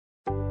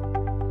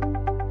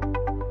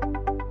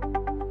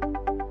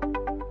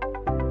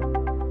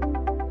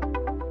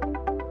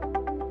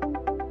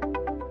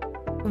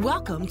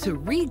Welcome to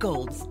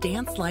Regold's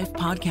Dance Life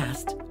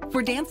Podcast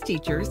for dance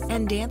teachers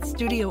and dance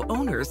studio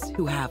owners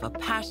who have a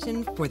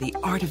passion for the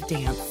art of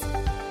dance.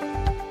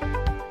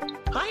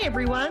 Hi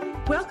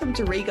everyone, welcome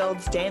to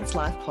Regold's Dance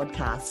Life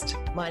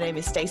Podcast. My name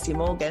is Stacey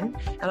Morgan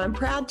and I'm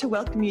proud to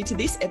welcome you to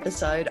this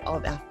episode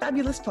of our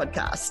fabulous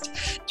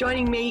podcast.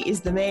 Joining me is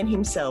the man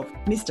himself,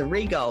 Mr.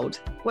 Regold.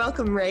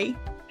 Welcome, Ree.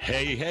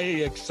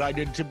 Hey,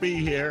 excited to be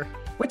here.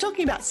 We're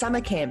talking about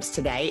summer camps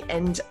today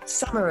and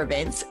summer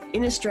events.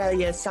 In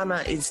Australia,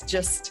 summer is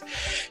just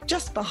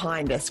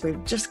behind us. We're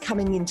just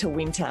coming into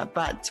winter,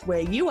 but where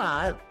you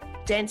are,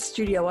 dance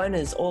studio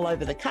owners all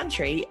over the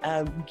country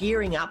are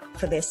gearing up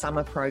for their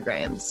summer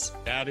programs.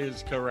 That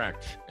is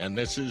correct. And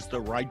this is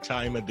the right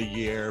time of the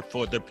year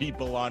for the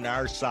people on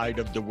our side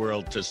of the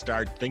world to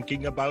start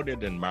thinking about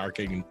it and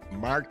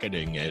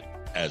marketing it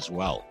as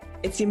well.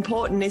 It's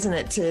important, isn't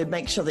it, to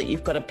make sure that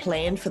you've got a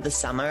plan for the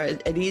summer.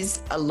 It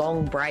is a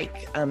long break,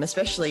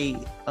 especially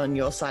on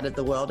your side of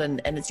the world,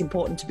 and it's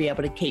important to be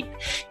able to keep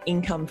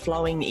income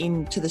flowing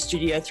into the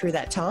studio through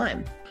that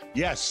time.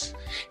 Yes,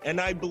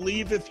 and I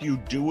believe if you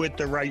do it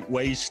the right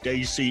way,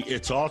 Stacey,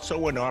 it's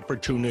also an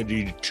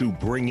opportunity to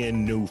bring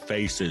in new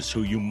faces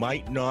who you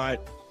might not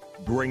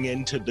bring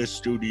into the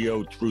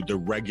studio through the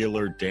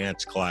regular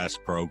dance class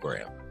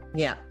program.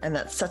 Yeah, and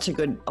that's such a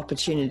good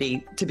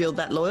opportunity to build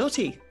that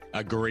loyalty.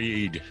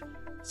 Agreed.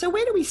 So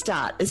where do we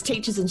start as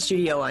teachers and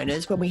studio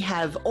owners when we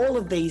have all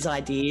of these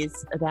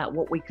ideas about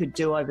what we could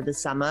do over the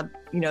summer,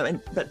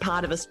 but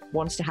part of us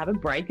wants to have a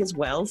break as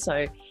well.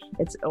 So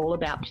it's all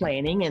about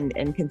planning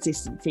and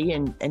consistency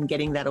and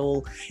getting that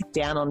all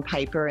down on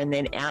paper and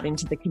then out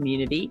into the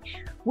community.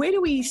 Where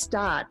do we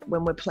start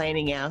when we're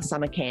planning our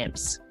summer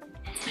camps?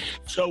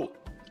 So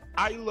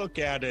I look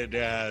at it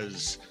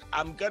as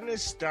I'm going to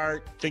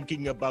start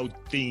thinking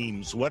about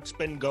themes, what's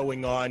been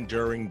going on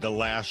during the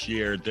last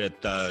year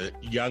that the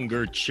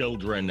younger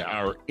children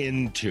are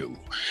into.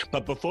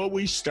 But before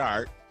we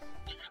start,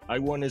 I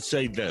want to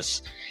say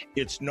this.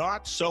 It's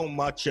not so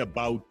much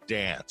about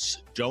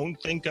dance. Don't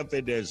think of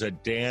it as a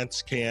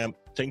dance camp.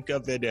 Think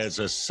of it as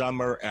a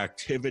summer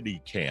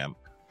activity camp.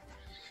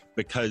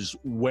 Because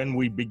when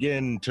we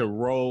begin to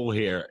roll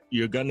here,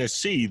 you're going to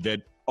see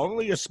that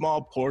only a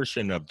small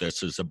portion of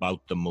this is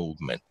about the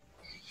movement.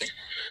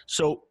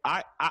 So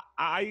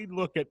I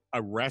look at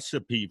a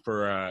recipe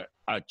for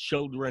a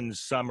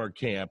children's summer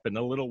camp. In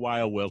a little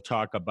while, we'll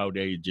talk about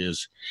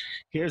ages.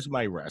 Here's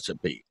my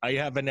recipe. I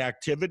have an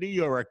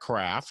activity or a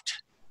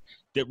craft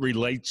that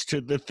relates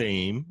to the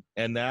theme,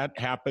 and that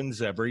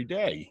happens every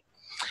day.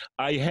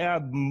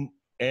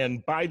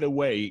 And by the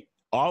way,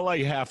 all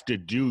I have to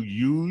do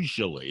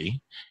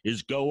usually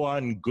is go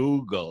on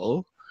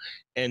Google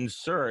and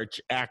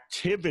search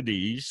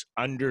activities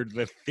under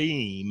the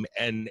theme,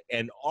 and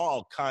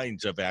all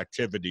kinds of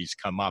activities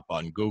come up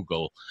on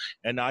Google,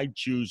 and I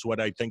choose what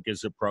I think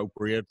is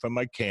appropriate for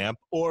my camp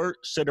or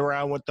sit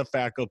around with the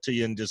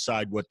faculty and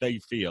decide what they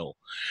feel.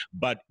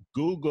 But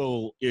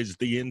Google is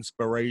the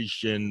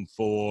inspiration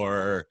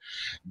for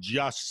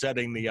just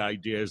setting the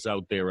ideas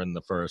out there in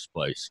the first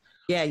place.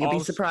 Yeah, you'll be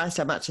surprised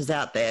how much is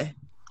out there.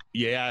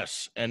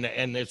 Yes, and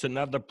there's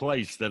another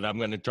place that I'm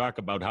going to talk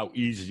about how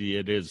easy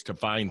it is to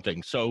find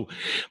things. So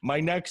my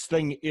next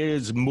thing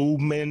is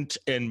movement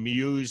and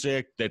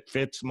music that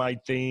fits my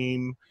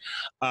theme.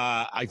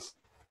 I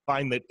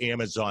find that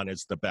Amazon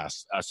is the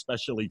best,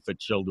 especially for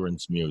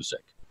children's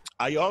music.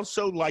 I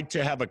also like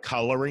to have a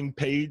coloring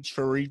page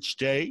for each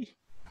day.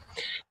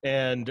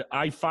 And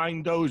I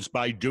find those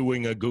by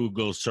doing a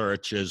Google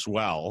search as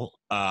well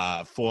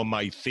for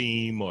my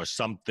theme or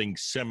something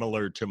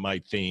similar to my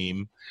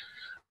theme.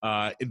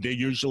 They're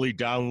usually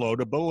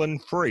downloadable and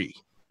free.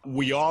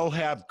 We all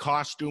have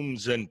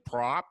costumes and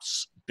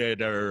props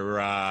that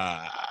are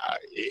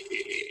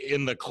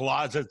in the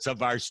closets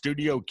of our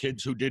studio,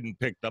 kids who didn't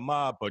pick them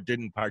up or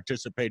didn't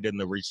participate in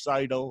the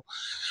recital.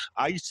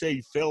 I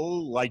say,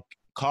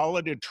 call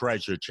it a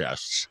treasure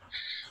chest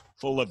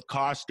full of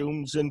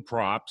costumes and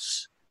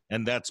props,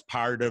 and that's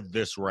part of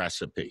this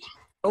recipe.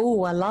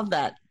 Oh, I love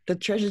that. The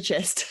treasure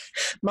chest.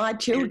 My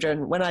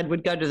children, when I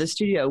would go to the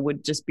studio,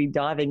 would just be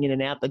diving in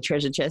and out the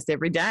treasure chest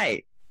every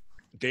day.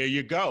 There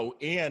you go.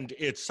 And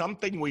it's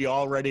something we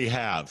already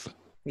have.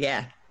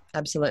 Yeah,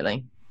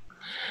 absolutely.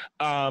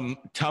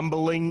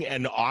 Tumbling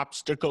and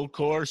obstacle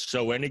course.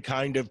 So any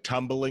kind of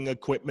tumbling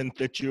equipment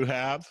that you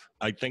have,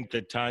 I think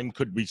that time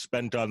could be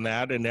spent on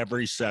that in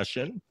every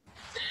session.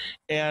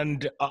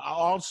 And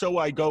also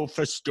I go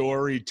for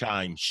story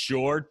time,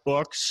 short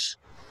books,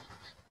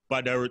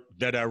 but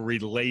that are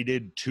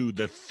related to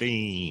the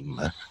theme.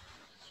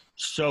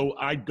 So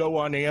I'd go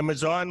on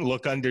Amazon,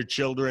 look under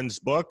children's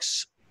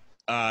books,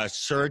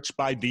 search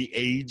by the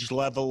age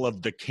level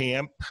of the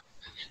camp,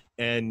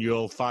 and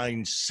you'll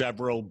find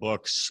several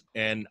books.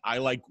 And I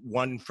like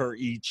one for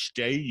each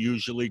day.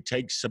 Usually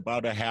takes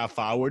about a half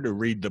hour to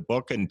read the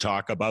book and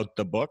talk about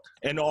the book.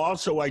 And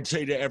also I'd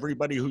say to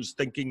everybody who's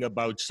thinking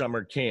about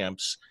summer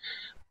camps,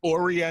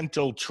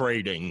 Oriental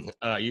Trading.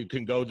 You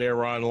can go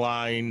there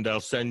online. They'll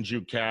send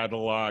you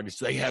catalogs.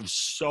 They have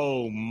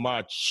so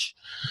much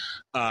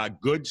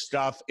good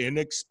stuff,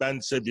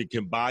 inexpensive. You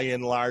can buy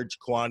in large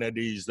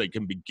quantities. They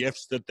can be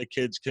gifts that the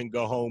kids can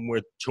go home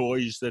with,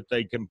 toys that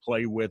they can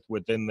play with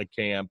within the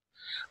camp.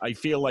 I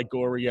feel like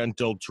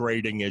Oriental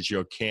Trading is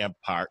your camp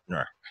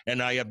partner,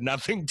 and I have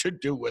nothing to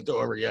do with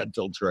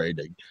Oriental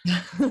Trading.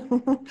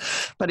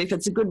 But if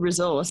it's a good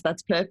resource,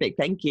 that's perfect.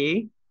 Thank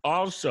you.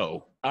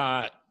 Also,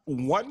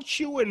 once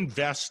you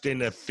invest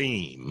in a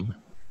theme,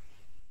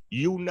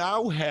 you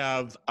now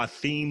have a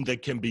theme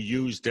that can be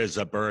used as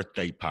a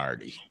birthday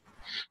party.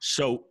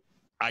 So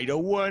I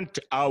don't want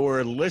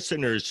our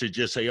listeners to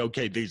just say,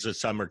 okay, these are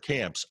summer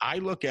camps. I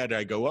look at it,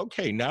 I go,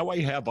 okay, now I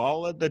have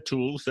all of the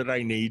tools that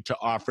I need to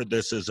offer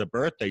this as a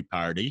birthday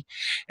party.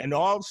 And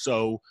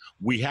also,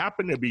 we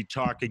happen to be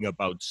talking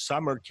about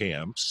summer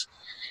camps.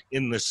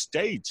 In the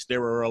States,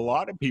 there are a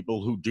lot of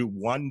people who do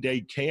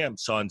one-day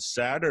camps on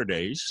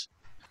Saturdays,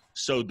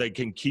 so they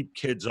can keep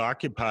kids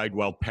occupied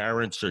while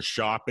parents are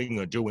shopping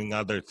or doing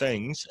other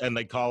things, and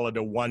they call it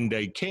a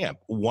one-day camp.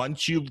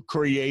 Once you've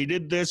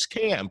created this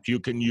camp,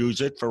 you can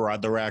use it for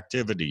other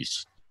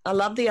activities. I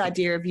love the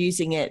idea of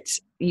using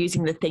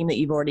the theme that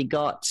you've already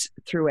got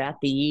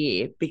throughout the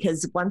year,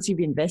 because once you've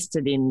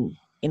invested in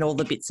all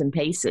the bits and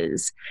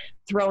pieces,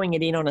 throwing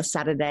it in on a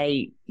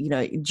Saturday,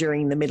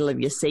 during the middle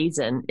of your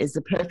season is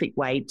the perfect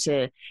way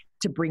to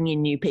bring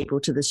in new people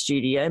to the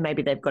studio.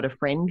 Maybe they've got a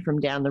friend from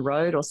down the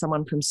road or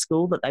someone from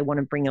school that they want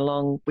to bring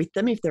along with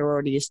them if they're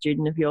already a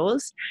student of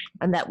yours.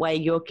 And that way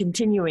you're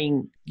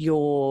continuing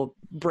your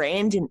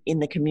brand in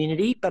the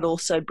community, but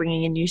also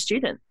bringing a new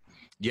student.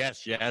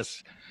 Yes.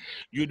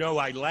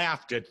 I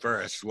laughed at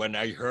first when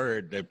I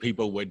heard that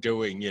people were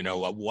doing, a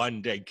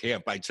one-day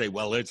camp. I'd say,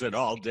 well, is it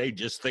all day?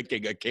 Just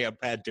thinking a camp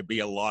had to be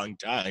a long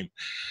time.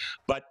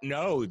 But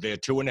no, they're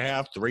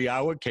 2.5,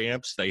 3-hour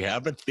camps. They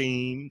have a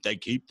theme. They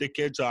keep the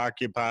kids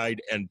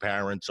occupied, and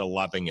parents are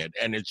loving it.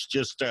 And it's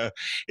just,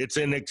 it's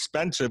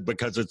inexpensive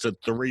because it's a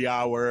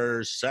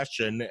 3-hour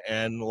session,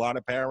 and a lot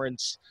of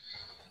parents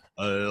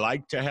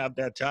like to have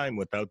that time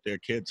without their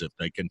kids if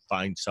they can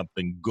find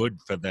something good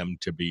for them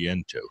to be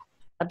into.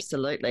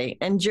 Absolutely.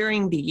 And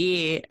during the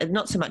year,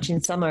 not so much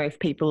in summer if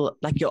people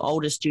like your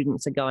older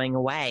students are going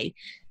away,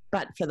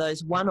 but for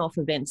those one-off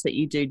events that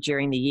you do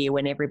during the year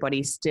when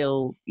everybody's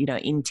still,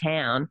 in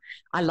town,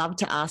 I love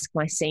to ask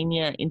my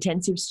senior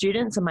intensive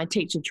students and my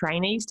teacher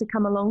trainees to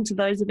come along to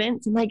those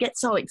events, and they get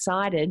so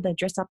excited. They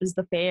dress up as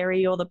the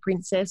fairy or the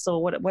princess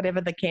or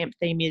whatever the camp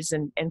theme is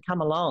and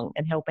come along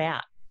and help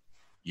out.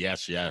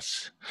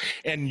 Yes.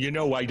 And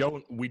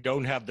we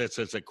don't have this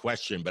as a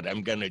question, but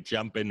I'm going to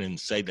jump in and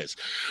say this.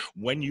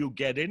 When you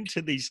get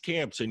into these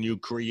camps and you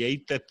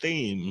create the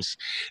themes,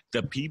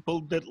 the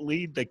people that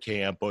lead the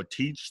camp or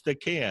teach the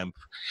camp,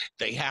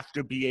 they have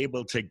to be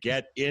able to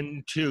get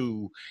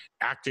into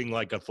acting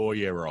like a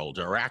 4-year-old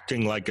or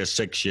acting like a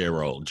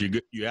 6-year-old.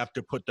 You have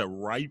to put the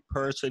right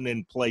person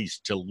in place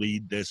to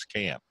lead this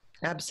camp.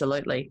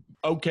 Absolutely.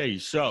 Okay,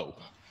 so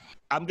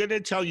I'm going to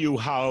tell you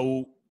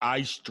how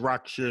I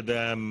structure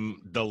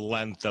them, the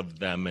length of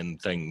them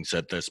and things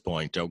at this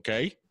point,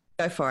 okay?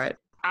 Go for it.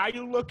 I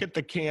look at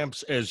the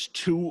camps as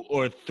 2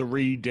 or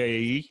 3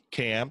 day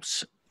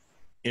camps.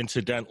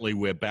 Incidentally,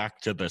 we're back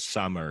to the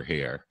summer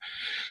here.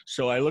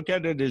 So I look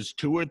at it as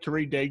 2 or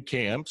 3 day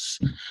camps.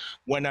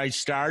 When I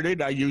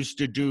started, I used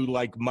to do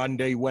like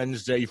Monday,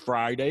 Wednesday,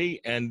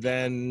 Friday. And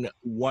then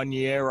one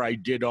year I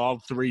did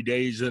all 3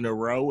 days in a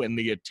row, and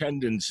the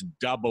attendance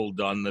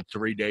doubled on the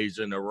 3 days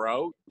in a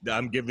row.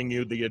 I'm giving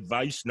you the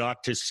advice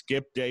not to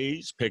skip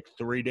days, pick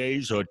 3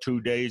 days or 2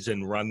 days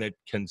and run it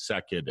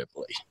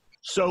consecutively.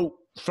 So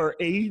for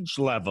age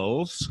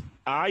levels,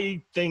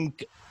 I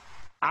think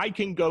I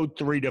can go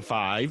 3 to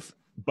 5,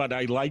 but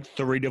I like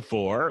 3 to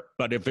 4.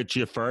 But if it's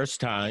your first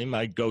time,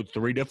 I'd go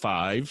 3 to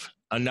 5.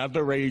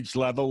 Another age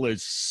level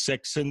is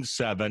 6 and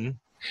 7.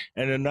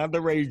 And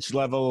another age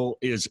level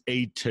is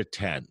 8 to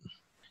 10.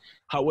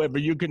 However,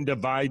 you can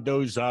divide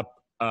those up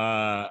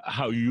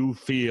how you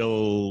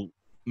feel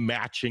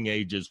matching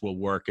ages will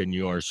work in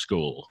your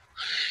school.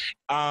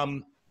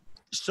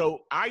 So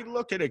I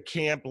look at a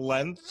camp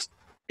length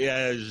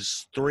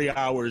as 3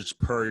 hours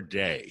per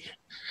day.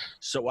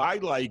 So I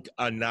like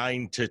a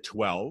 9 to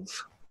 12.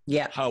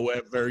 Yeah.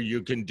 However,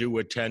 you can do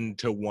a 10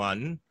 to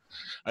 1.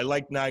 I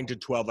like 9 to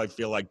 12. I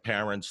feel like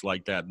parents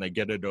like that, and they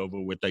get it over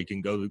with. They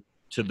can go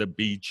to the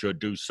beach or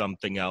do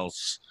something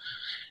else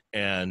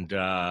and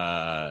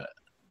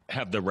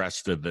have the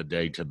rest of the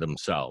day to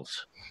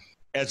themselves.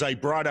 As I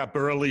brought up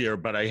earlier,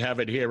 but I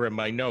have it here in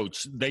my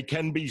notes, they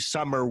can be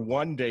summer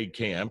one-day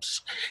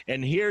camps.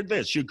 And hear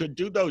this, you could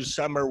do those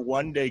summer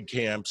one-day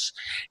camps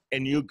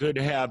and you could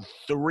have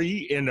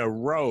 3 in a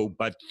row,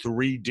 but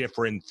 3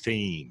 different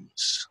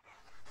themes.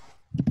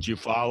 Do you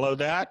follow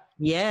that?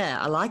 Yeah,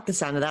 I like the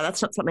sound of that.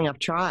 That's not something I've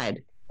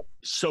tried.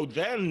 So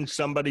then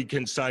somebody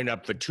can sign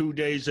up for 2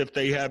 days if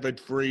they have it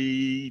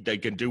free. They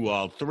can do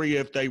all 3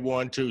 if they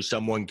want to.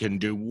 Someone can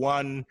do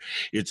 1.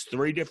 It's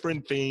 3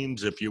 different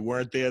themes. If you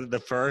weren't there the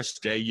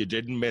first day, you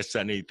didn't miss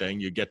anything.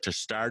 You get to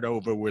start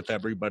over with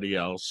everybody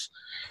else.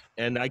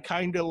 And I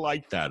kind of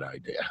like that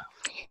idea.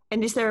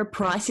 And is there a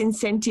price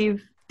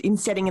incentive in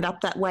setting it up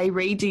that way,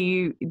 Ree? Do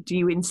you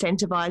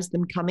incentivize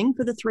them coming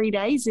for the 3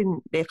 days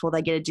and therefore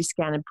they get a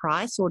discounted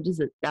price, or does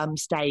it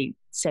stay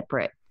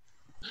separate?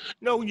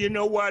 No, you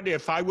know what?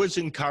 If I was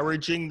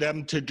encouraging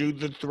them to do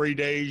the 3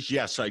 days,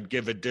 yes, I'd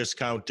give a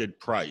discounted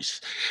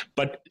price.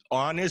 But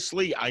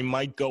honestly, I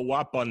might go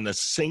up on the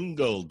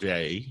single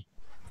day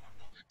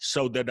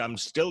so that I'm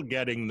still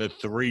getting the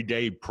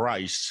 3-day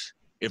price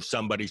if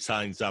somebody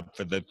signs up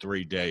for the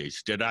 3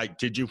 days.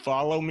 Did you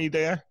follow me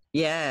there?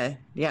 Yeah.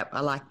 Yep.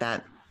 I like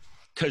that.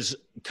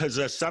 Because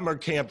a summer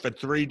camp for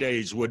 3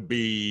 days would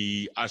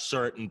be a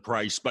certain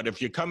price. But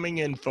if you're coming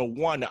in for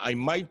 1, I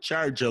might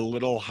charge a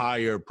little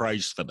higher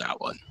price for that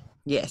one.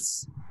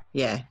 Yes.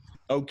 Yeah.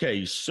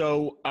 Okay,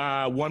 so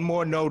one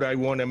more note I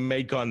want to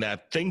make on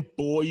that. Think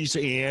boys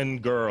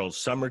and girls.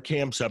 Summer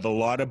camps have a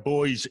lot of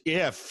boys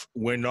if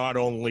we're not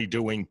only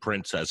doing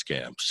princess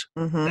camps.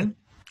 Mm-hmm.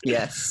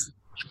 Yes.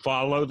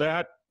 Follow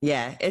that?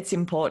 Yeah, it's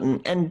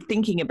important. And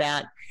thinking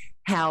about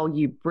how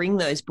you bring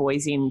those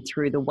boys in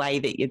through the way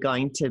that you're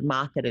going to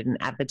market it and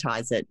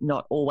advertise it,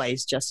 not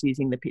always just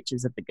using the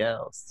pictures of the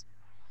girls.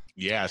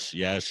 Yes.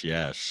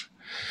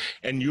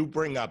 And you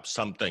bring up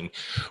something.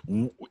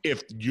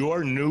 If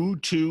you're new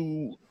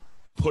to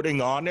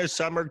putting on a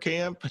summer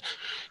camp,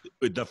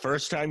 the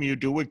first time you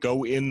do it,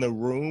 go in the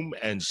room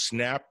and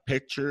snap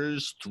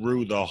pictures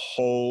through the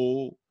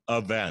whole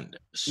event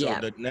so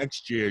that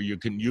next year you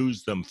can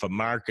use them for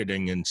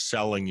marketing and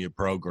selling your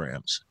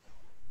programs.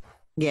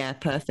 Yeah,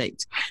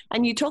 perfect.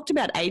 And you talked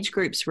about age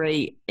groups,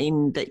 Ree,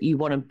 in that you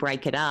want to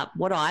break it up.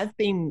 What I've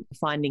been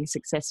finding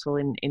successful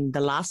in the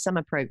last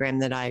summer program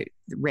that I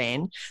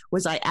ran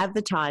was I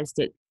advertised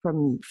it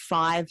from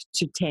 5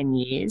 to 10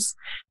 years.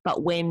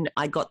 But when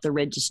I got the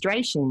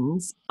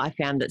registrations, I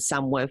found that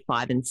some were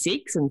 5 and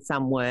 6 and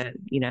some were,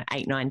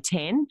 8, 9,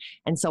 10.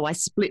 And so I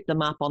split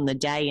them up on the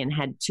day and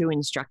had 2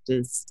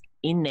 instructors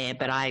in there,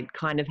 but I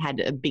kind of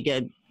had a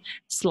bigger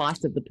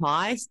slice of the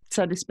pie,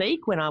 so to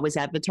speak, when I was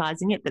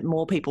advertising it, that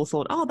more people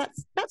thought, oh,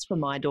 that's for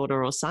my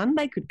daughter or son.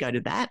 They could go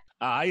to that.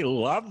 I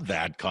love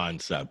that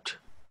concept.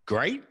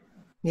 Great.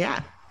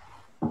 Yeah.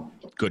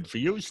 Good for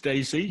you,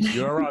 Stacey.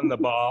 You're on the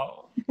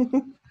ball.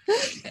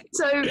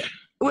 So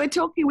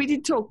we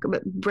did talk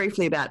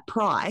briefly about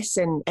price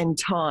and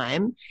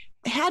time.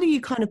 How do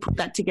you kind of put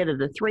that together,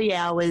 the 3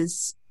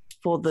 hours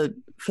for the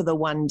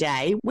 1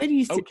 day? Where do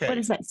you sit? Okay. Where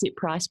does that sit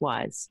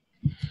price-wise?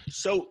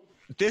 So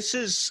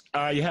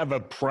I have a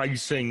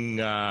pricing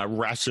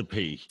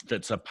recipe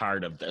that's a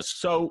part of this.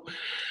 So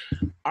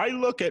I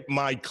look at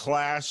my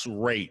class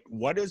rate.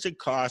 What does it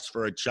cost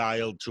for a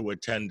child to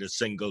attend a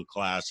single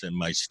class in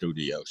my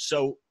studio?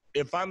 So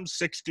if I'm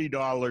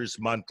 $60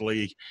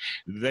 monthly,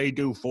 they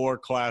do 4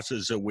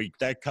 classes a week.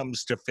 That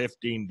comes to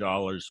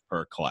 $15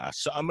 per class.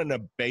 So I'm going to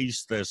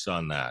base this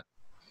on that.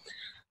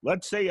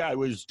 Let's say I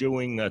was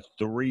doing a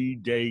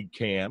 3-day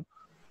camp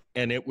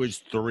and it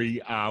was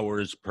 3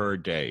 hours per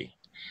day.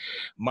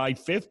 My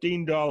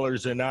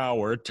 $15 an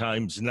hour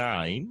times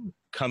 9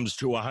 comes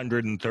to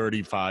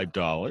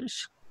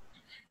 $135.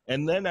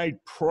 And then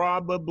I'd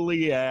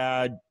probably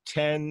add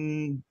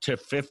 $10 to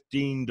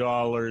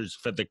 $15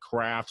 for the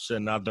crafts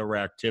and other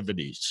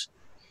activities.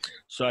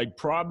 So I'd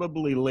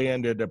probably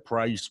land at a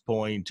price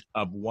point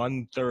of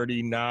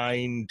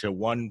 $139 to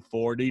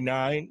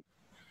 $149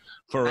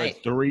 for a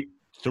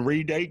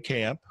 3-day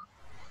camp,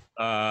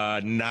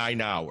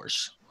 9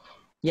 hours.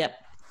 Yep.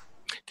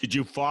 Did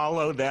you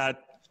follow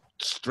that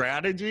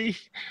strategy?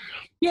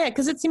 Yeah,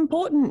 because it's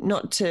important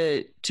not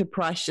to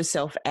price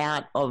yourself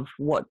out of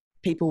what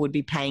people would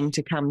be paying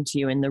to come to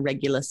you in the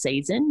regular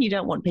season. You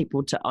don't want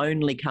people to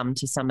only come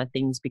to summer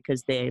things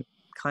because they're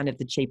kind of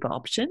the cheaper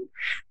option.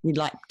 You'd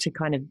like to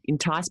kind of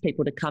entice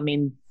people to come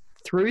in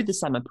through the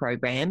summer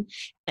program.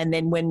 And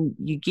then when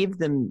you give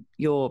them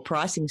your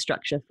pricing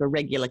structure for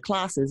regular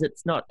classes,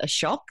 it's not a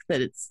shock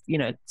that it's,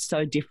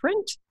 so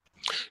different.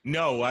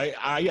 No,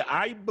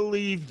 I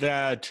believe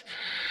that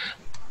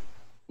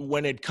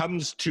when it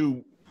comes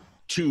to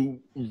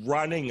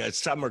running a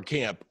summer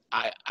camp,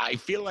 I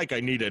feel like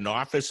I need an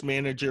office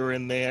manager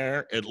in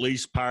there at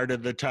least part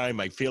of the time.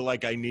 I feel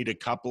like I need a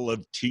couple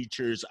of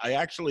teachers. I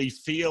actually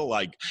feel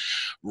like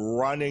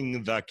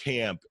running the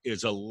camp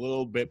is a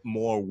little bit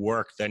more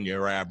work than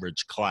your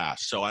average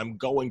class. So I'm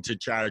going to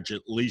charge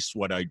at least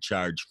what I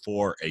charge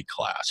for a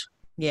class.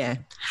 Yeah.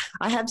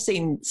 I have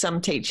seen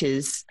some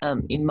teachers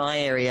in my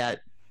area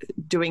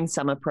doing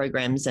summer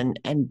programs and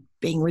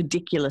being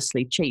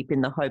ridiculously cheap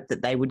in the hope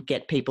that they would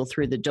get people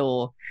through the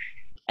door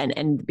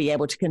and be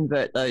able to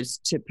convert those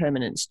to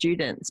permanent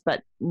students.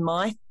 But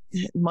my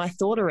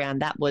thought around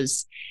that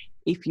was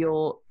if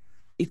you're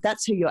if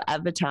that's who you're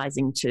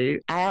advertising to,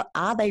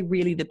 are they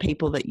really the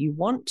people that you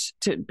want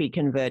to be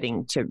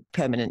converting to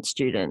permanent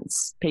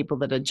students, people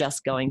that are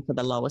just going for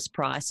the lowest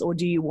price? Or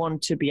do you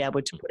want to be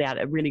able to put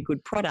out a really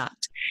good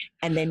product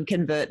and then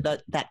convert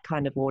that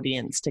kind of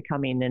audience to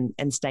come in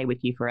and stay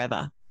with you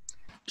forever?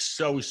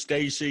 So,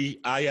 Stacey,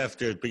 I have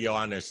to be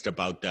honest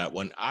about that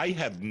one. I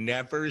have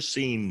never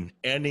seen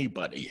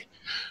anybody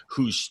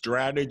whose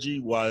strategy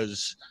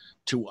was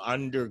to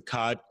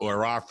undercut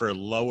or offer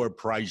lower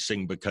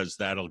pricing because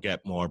that'll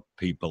get more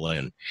people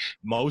in.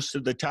 Most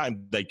of the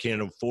time, they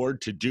can't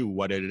afford to do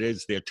what it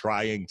is they're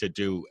trying to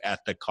do at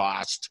the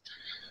cost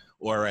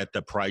or at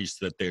the price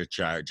that they're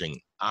charging.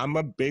 I'm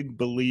a big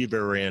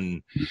believer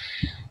in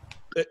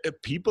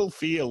people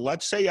feel,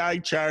 let's say I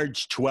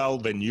charge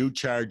 12 and you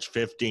charge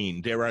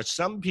 15. There are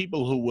some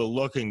people who will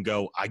look and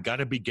go, I got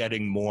to be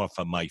getting more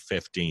for my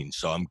 15,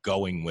 so I'm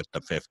going with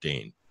the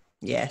 15.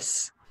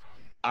 Yes.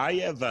 I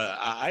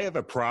have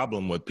a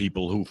problem with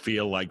people who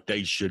feel like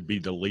they should be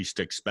the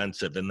least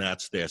expensive, and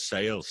that's their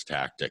sales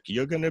tactic.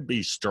 You're going to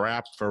be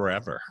strapped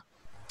forever.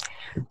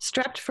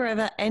 Strapped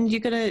forever, and you're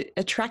going to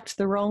attract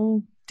the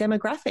wrong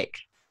demographic.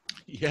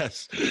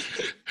 Yes,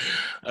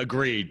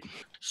 agreed.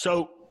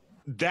 So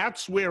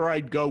that's where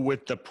I'd go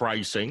with the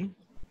pricing.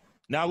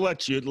 Now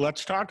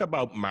let's talk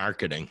about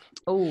marketing.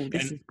 Oh,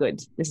 this is good.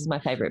 This is my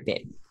favorite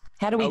bit.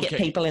 How do we get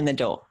people in the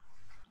door?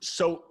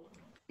 So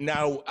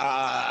now,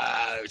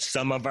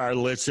 some of our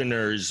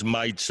listeners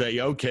might say,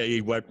 okay,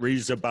 what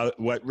Ree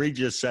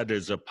just said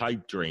is a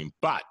pipe dream.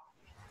 But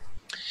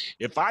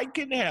if I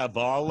can have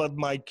all of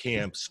my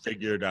camps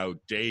figured out,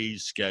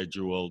 days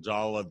scheduled,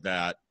 all of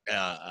that,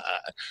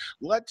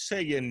 let's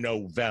say in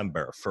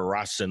November for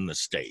us in the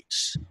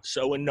States.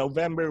 So in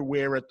November,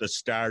 we're at the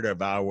start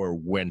of our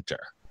winter.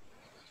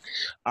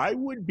 I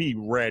would be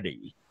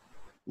ready,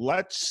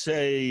 let's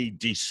say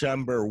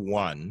December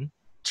 1,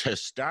 to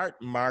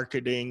start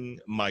marketing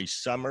my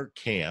summer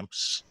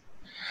camps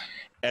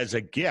as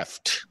a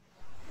gift.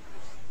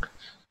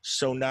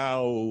 So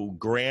now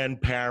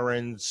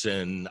grandparents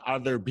and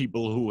other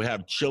people who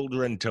have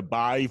children to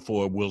buy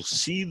for will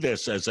see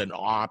this as an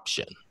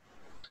option.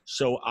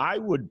 So I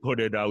would put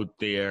it out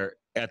there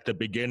at the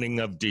beginning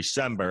of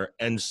December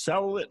and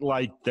sell it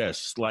like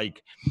this,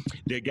 like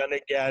they're going to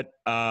get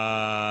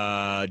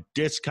a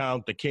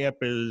discount. The camp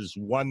is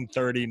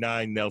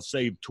 $139. They'll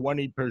save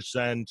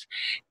 20%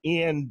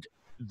 and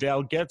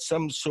they'll get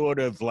some sort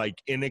of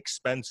like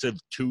inexpensive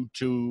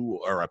tutu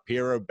or a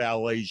pair of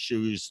ballet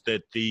shoes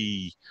that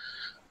the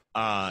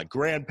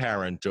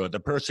grandparent or the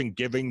person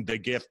giving the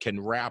gift can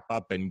wrap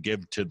up and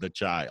give to the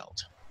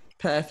child.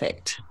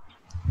 Perfect.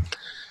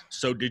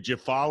 So did you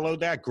follow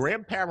that?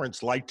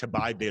 Grandparents like to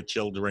buy their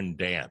children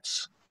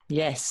dance.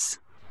 Yes.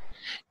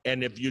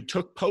 And if you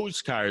took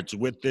postcards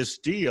with this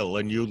deal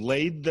and you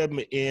laid them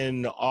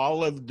in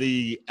all of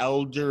the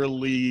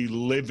elderly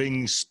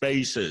living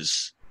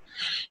spaces,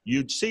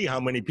 you'd see how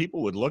many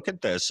people would look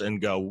at this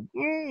and go,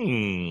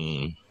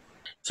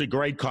 it's a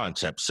great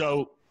concept.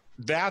 So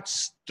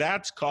that's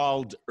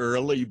called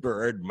early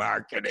bird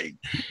marketing.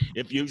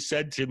 If you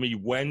said to me,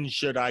 when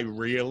should I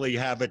really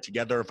have it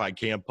together if I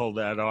can't pull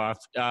that off?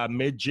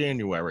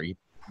 Mid-January.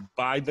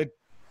 By the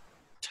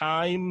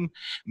time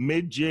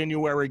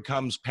mid-January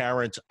comes,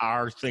 parents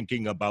are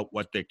thinking about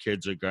what their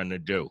kids are going to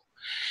do.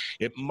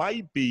 It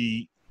might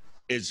be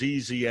as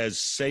easy as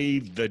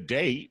save the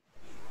date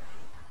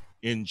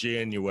in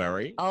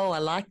January. Oh, I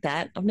like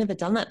that. I've never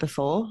done that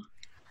before.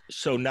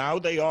 So now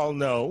they all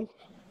know,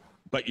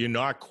 but you're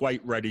not quite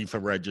ready for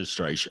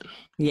registration.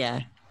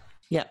 Yeah.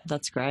 Yep,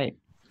 that's great.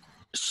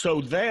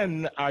 So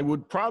then I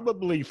would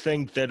probably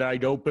think that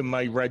I'd open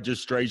my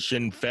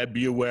registration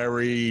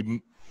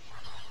February.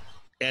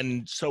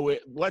 And so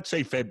let's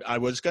say I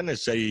was going to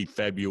say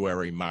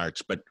February,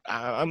 March, but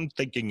I'm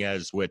thinking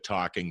as we're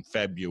talking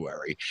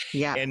February.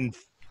 Yeah. And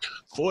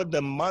for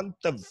the month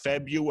of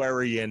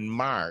February and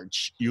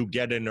March, you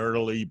get an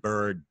early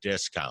bird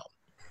discount.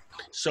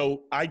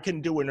 So I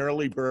can do an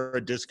early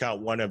bird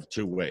discount one of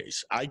two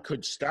ways. I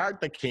could start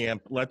the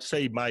camp. Let's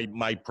say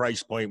my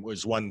price point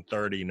was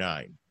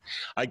 $139.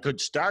 I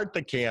could start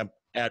the camp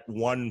at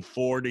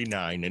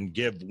 $149 and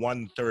give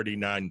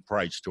 $139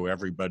 price to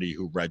everybody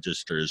who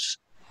registers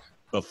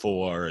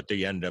before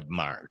the end of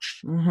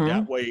March.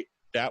 Mm-hmm.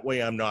 That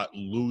way I'm not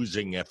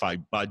losing if I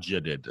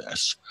budgeted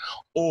this.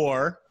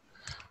 Or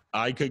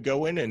I could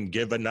go in and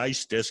give a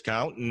nice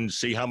discount and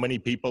see how many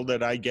people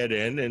that I get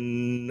in,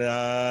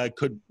 and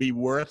could be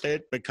worth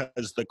it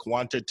because the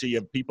quantity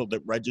of people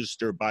that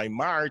register by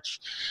March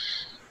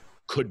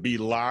could be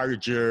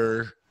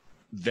larger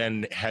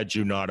than had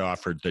you not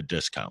offered the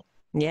discount.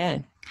 Yeah.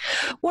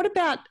 What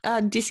about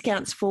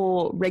discounts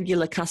for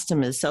regular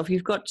customers? So if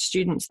you've got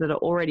students that are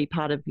already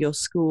part of your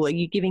school, are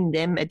you giving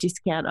them a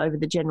discount over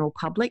the general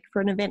public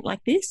for an event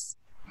like this?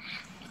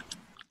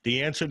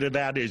 The answer to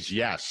that is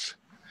yes.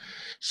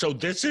 So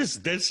this is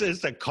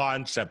the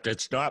concept.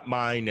 It's not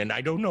mine. And I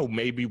don't know,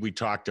 maybe we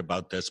talked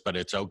about this, but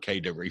it's okay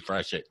to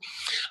refresh it.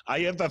 I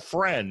have a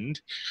friend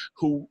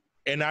who,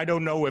 and I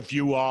don't know if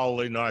you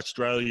all in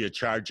Australia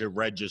charge a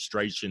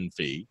registration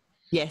fee,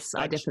 Yes,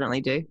 I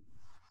definitely do.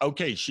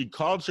 Okay, she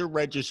calls her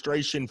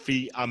registration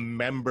fee a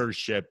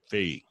membership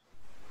fee.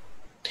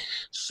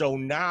 So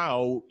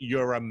now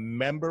you're a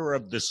member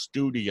of the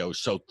studio.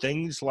 So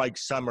things like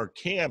summer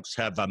camps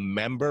have a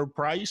member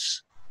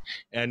price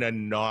and a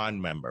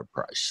non-member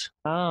price.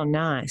 Oh,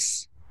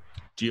 nice.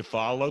 Do you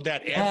follow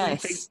that? Yes.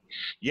 Everything.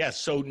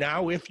 Yes. So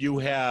now if you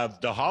have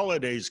the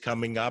holidays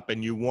coming up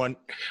and you want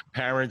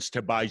parents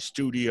to buy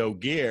studio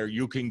gear,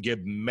 you can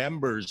give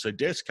members a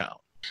discount.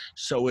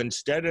 So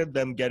instead of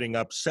them getting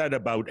upset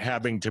about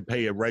having to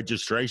pay a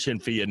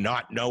registration fee and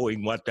not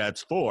knowing what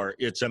that's for,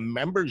 it's a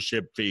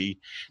membership fee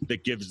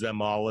that gives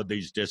them all of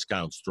these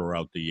discounts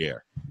throughout the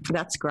year.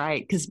 That's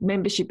great, because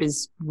membership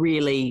is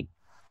really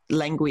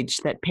language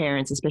that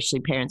parents,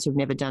 especially parents who've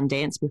never done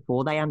dance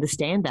before, they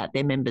understand that.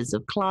 They're members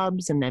of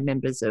clubs and they're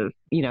members of,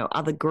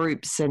 other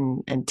groups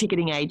and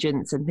ticketing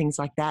agents and things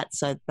like that.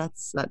 So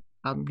that's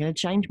I'm going to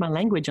change my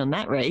language on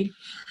that, Ree.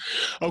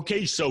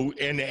 Okay, so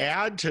and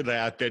add to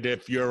that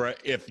if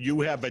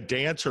you have a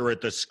dancer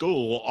at the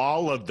school,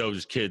 all of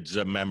those kids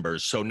are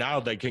members. So now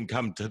they can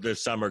come to the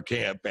summer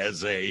camp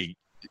as a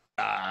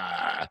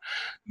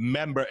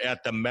member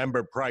at the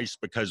member price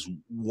because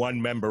one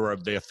member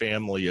of their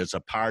family is a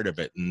part of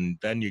it, and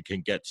then you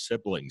can get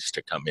siblings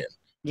to come in.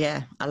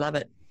 Yeah, I love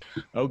it.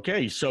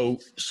 Okay, so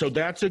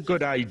that's a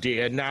good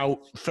idea. Now,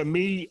 for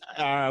me,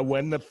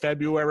 when the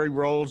February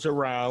rolls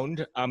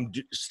around, I'm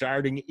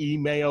starting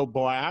email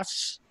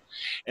blasts,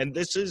 and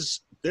this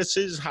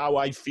is how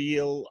I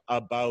feel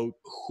about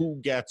who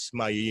gets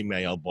my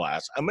email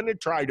blast. I'm going to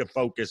try to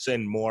focus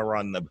in more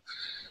on the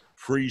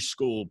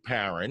preschool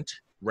parent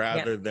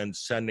rather than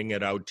sending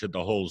it out to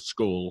the whole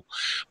school,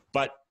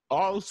 but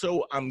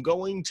also, I'm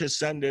going to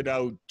send it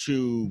out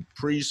to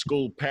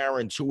preschool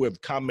parents who have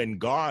come and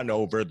gone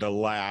over the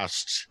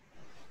last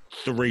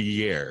 3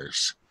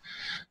 years.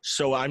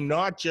 So I'm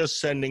not just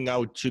sending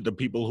out to the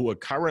people who are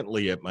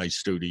currently at my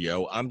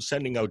studio. I'm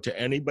sending out to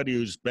anybody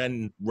who's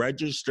been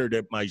registered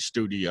at my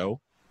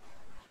studio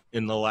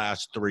in the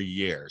last 3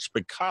 years,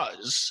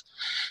 because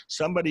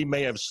somebody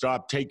may have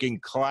stopped taking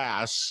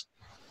class,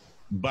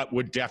 but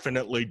would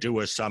definitely do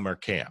a summer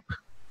camp,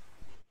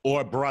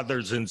 or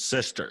brothers and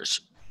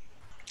sisters.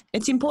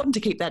 It's important to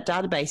keep that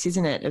database,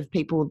 isn't it, of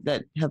people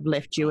that have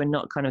left you and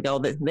not kind of go,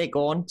 they're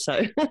gone,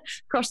 so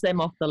cross them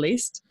off the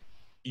list.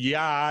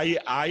 Yeah,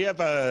 I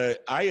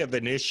have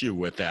an issue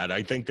with that.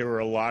 I think there are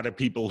a lot of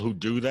people who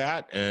do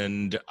that,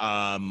 and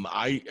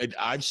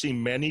I've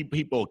seen many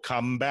people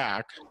come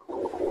back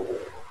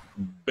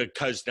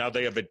because now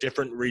they have a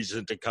different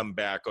reason to come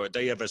back, or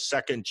they have a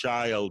second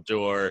child,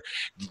 or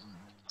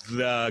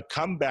the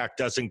comeback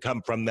doesn't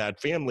come from that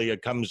family.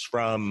 It comes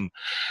from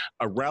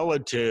a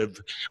relative.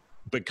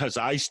 Because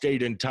I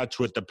stayed in touch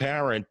with the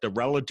parent, the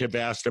relative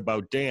asked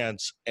about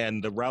dance,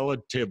 and the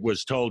relative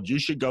was told, you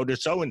should go to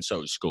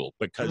so-and-so school,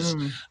 because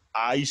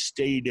I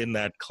stayed in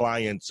that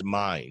client's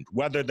mind,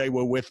 whether they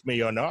were with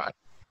me or not.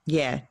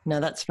 Yeah, no,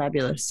 that's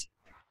fabulous.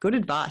 Good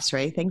advice,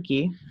 Ray. Thank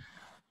you.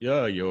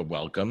 Yeah, you're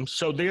welcome.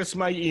 So there's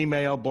my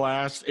email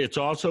blast. It's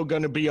also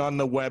going to be on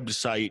the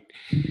website.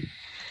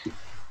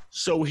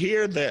 So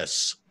hear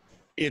this.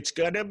 It's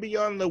going to be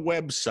on the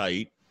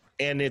website.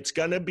 And it's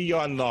going to be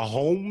on the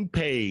home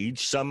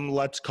page,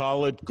 let's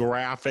call it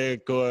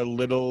graphic or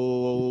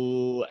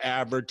little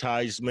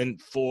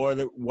advertisement for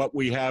what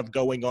we have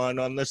going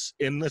on this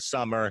in the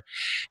summer.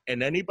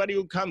 And anybody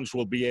who comes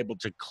will be able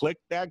to click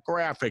that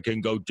graphic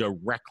and go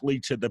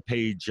directly to the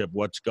page of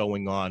what's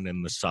going on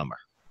in the summer.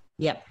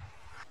 Yep.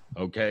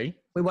 Okay.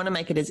 We want to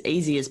make it as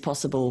easy as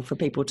possible for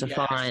people to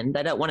find.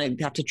 They don't want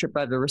to have to trip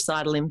over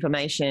recital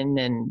information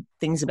and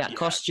things about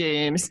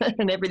costumes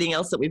and everything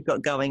else that we've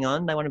got going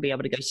on. They want to be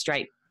able to go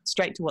straight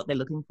to what they're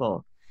looking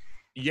for.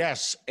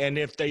 Yes, and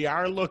if they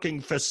are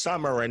looking for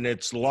summer and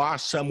it's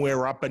lost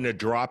somewhere up in a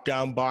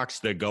drop-down box,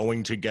 they're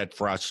going to get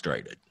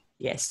frustrated.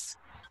 Yes.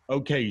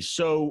 Okay,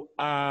 so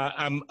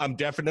I'm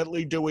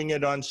definitely doing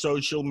it on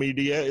social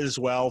media as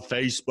well,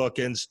 Facebook,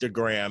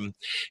 Instagram,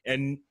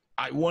 and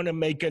I want to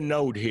make a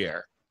note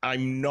here.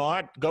 I'm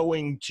not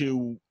going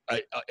to,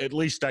 at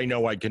least I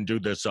know I can do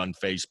this on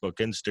Facebook,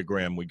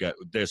 Instagram.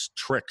 There's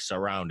tricks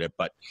around it,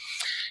 but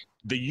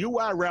the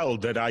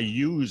URL that I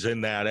use in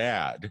that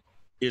ad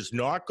is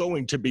not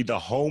going to be the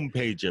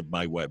homepage of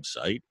my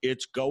website.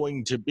 It's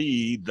going to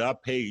be the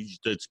page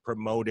that's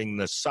promoting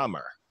the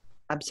summer.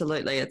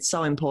 Absolutely. It's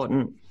so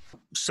important.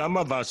 Some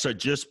of us are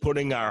just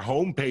putting our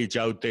homepage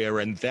out there,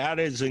 and that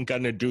isn't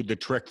going to do the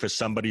trick for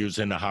somebody who's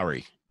in a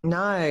hurry. No,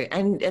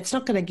 and it's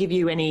not going to give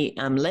you any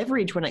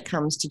leverage when it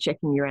comes to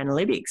checking your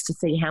analytics to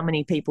see how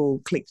many people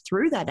clicked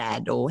through that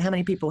ad or how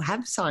many people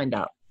have signed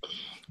up.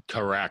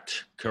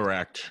 Correct.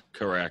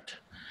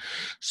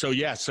 So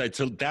yes,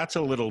 that's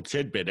a little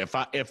tidbit.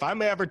 If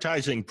I'm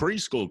advertising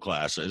preschool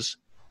classes,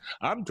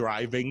 I'm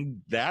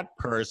driving that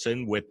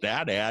person with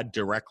that ad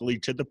directly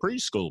to the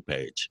preschool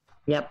page.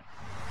 Yep.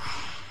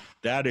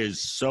 That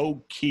is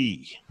so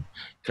key,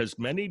 because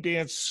many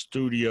dance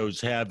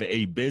studios have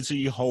a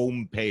busy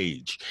home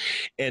page.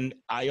 And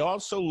I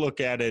also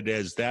look at it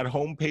as that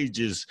home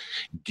page is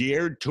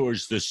geared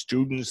towards the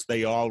students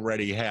they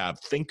already have.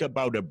 Think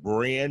about a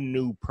brand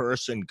new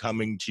person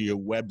coming to your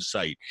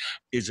website.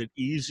 Is it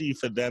easy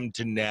for them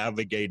to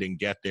navigate and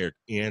get their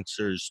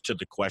answers to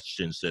the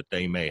questions that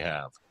they may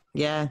have?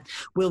 Yeah.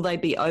 Will they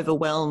be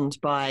overwhelmed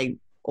by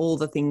all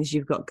the things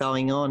you've got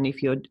going on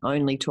if you're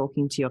only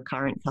talking to your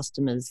current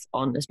customers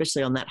on,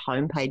 especially on that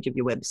homepage of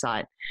your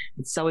website?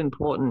 It's so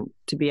important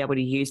to be able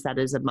to use that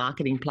as a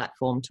marketing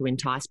platform to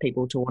entice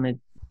people to want to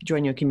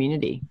join your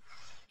community.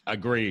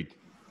 Agreed.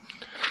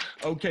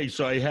 Okay,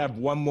 so I have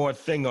one more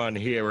thing on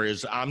here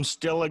is I'm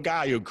still a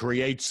guy who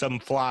creates some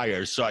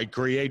flyers. So I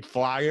create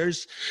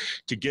flyers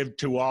to give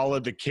to all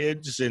of the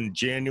kids in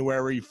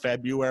January,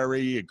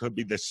 February. It could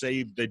be the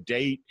save the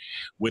date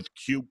with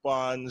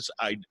coupons.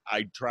 I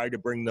try to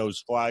bring those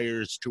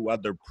flyers to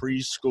other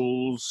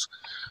preschools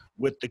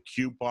with the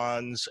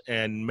coupons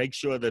and make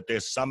sure that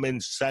there's some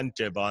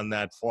incentive on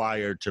that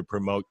flyer to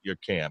promote your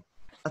camp.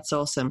 That's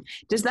awesome.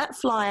 Does that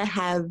flyer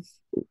have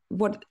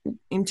what,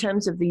 in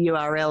terms of the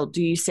URL,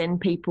 do you send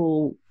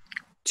people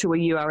to a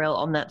URL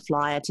on that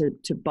flyer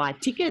to buy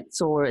tickets,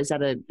 or is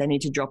that they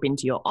need to drop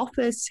into your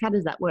office? How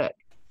does that work?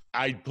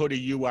 I put a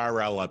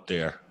URL up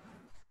there.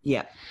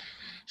 Yeah.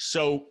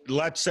 So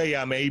let's say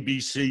I'm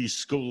ABC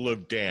School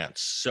of Dance.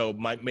 So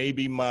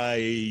maybe my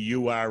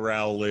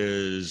URL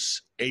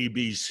is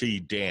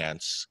ABC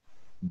Dance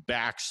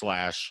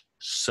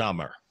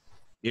 /summer.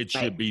 It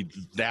should be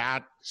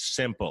that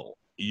simple.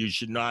 You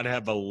should not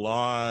have a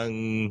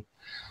long,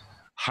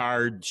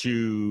 hard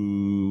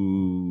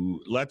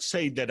to, let's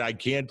say that I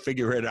can't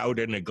figure it out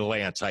in a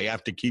glance. I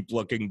have to keep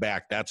looking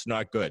back. That's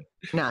not good.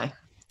 No,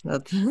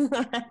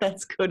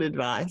 that's good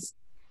advice.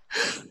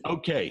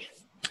 Okay.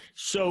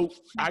 So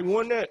I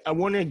want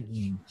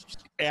to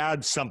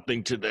add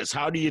something to this.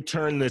 How do you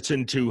turn this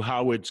into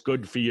how it's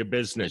good for your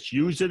business?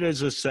 Use it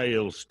as a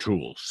sales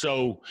tool.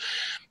 So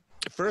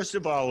first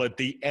of all, at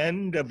the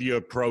end of your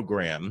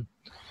program,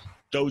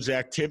 those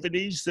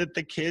activities that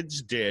the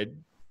kids did,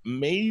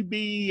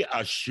 maybe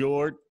a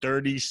short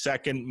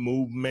 30-second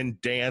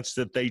movement dance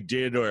that they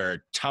did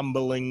or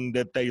tumbling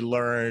that they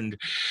learned.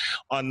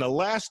 On the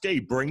last day,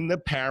 bring the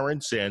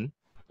parents in.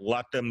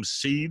 Let them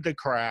see the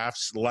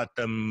crafts, let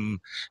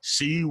them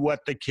see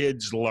what the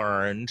kids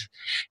learned.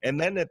 And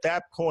then at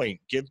that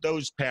point, give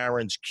those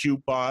parents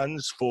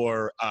coupons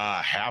for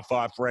a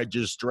half-off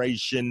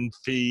registration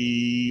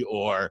fee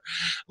or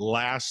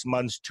last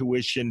month's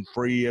tuition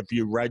free if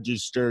you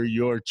register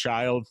your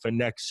child for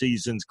next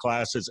season's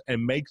classes,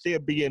 and make there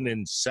be an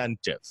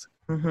incentive.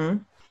 Mm-hmm.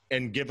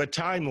 And give a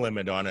time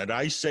limit on it.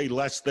 I say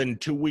less than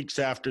 2 weeks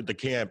after the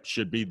camp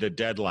should be the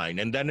deadline.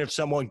 And then if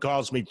someone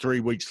calls me 3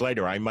 weeks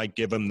later, I might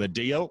give them the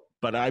deal.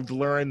 But I've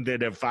learned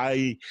that if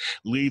I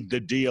leave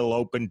the deal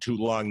open too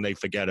long, they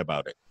forget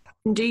about it.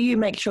 Do you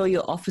make sure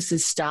your office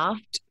is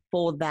staffed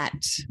for that,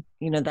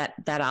 that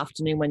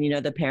afternoon when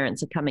the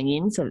parents are coming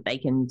in so that they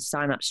can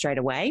sign up straight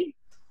away?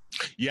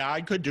 Yeah,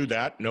 I could do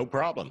that. No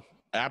problem.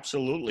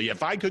 Absolutely.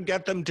 If I could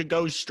get them to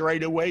go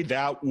straight away,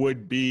 that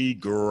would be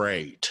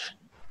great.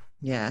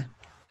 Yeah.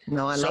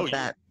 No, I love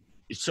that.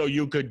 So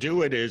you could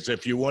do it as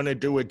if you want to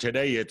do it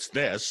today, it's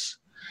this.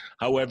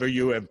 However,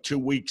 you have 2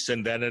 weeks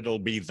and then it'll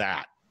be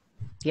that.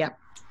 Yep.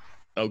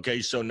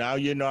 Okay, so now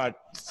you're not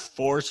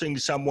forcing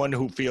someone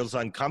who feels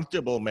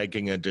uncomfortable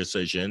making a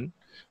decision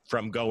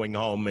from going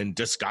home and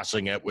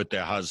discussing it with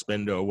their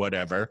husband or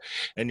whatever.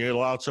 And you'll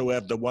also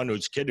have the one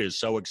whose kid is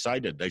so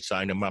excited, they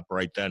sign him up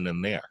right then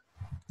and there.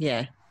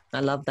 Yeah,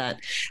 I love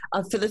that.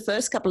 For the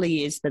first couple of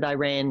years that I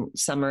ran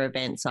summer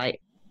events, I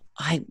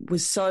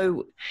was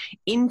so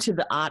into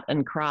the art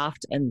and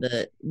craft and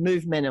the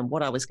movement and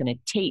what I was going to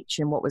teach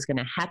and what was going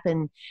to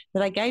happen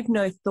that I gave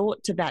no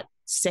thought to that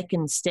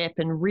second step.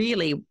 And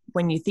really,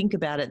 when you think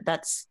about it,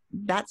 that's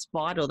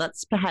vital.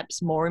 That's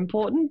perhaps more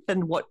important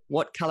than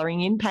what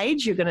colouring in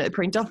page you're going to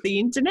print off the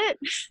internet,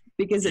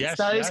 because it's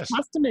those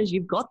customers.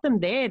 You've got them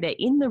there. They're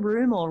in the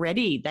room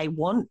already. They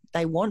want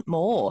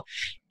more.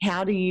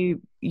 How do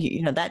you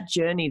that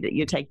journey that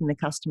you're taking the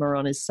customer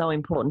on is so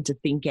important to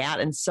think out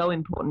and so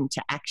important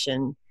to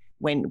action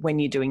when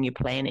you're doing your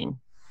planning.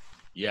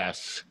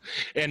 Yes.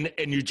 And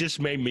you just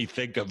made me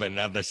think of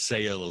another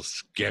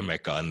sales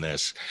gimmick on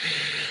this.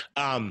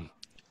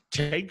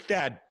 Take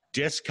that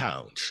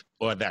discount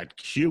or that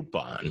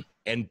coupon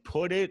and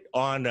put it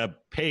on a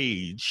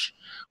page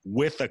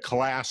with a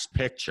class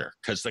picture,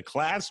 because the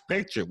class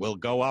picture will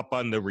go up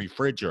on the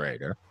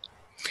refrigerator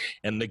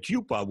and the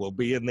coupon will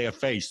be in their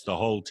face the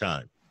whole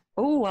time.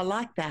 Oh, I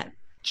like that.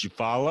 Did you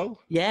follow?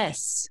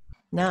 Yes.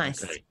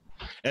 Nice. Okay.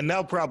 And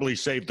they'll probably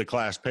save the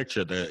class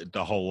picture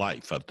the whole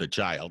life of the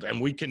child.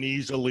 And we can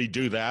easily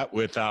do that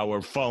with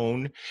our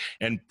phone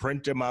and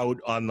print them out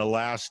on the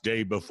last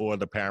day before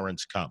the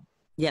parents come.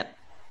 Yep.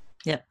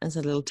 As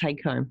a little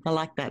take home. I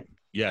like that.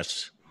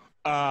 Yes.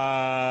 Got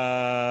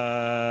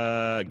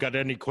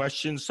any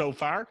questions so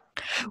far?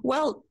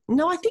 Well,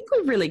 no, I think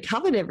we've really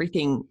covered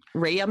everything,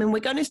 Ree. I mean, we're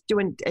going to do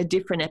a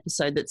different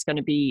episode that's going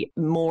to be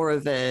more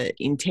of a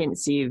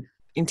intensive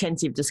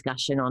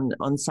discussion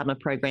on summer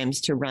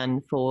programs to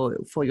run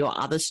for your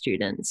other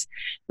students.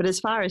 But as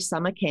far as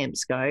summer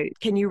camps go,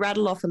 can you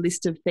rattle off a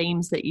list of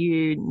themes that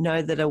you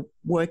know that are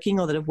working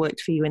or that have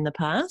worked for you in the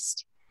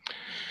past?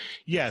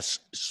 Yes.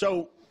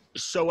 So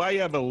I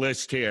have a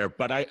list here,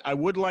 but I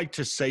would like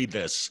to say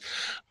this.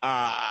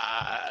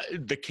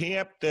 The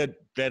camp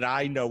that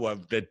I know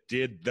of that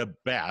did the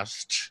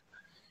best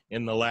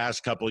in the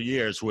last couple of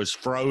years was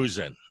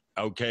Frozen,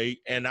 okay?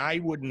 And I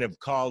wouldn't have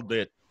called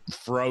it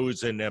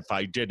Frozen if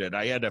I did it.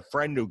 I had a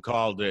friend who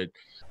called it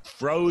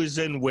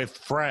Frozen with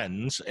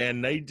Friends,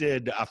 and they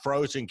did a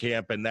Frozen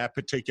camp. In that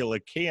particular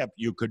camp,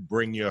 you could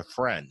bring your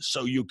friends.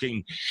 So you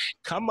can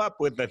come up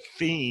with a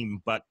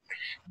theme, but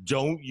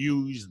don't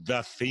use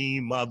the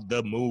theme of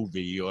the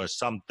movie or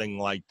something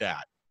like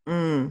that.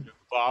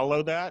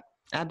 Follow that?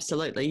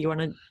 Absolutely.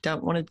 You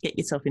don't want to get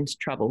yourself into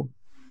trouble.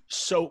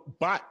 So,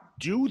 but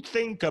do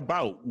think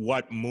about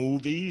what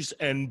movies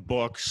and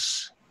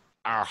books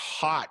are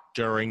hot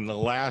during the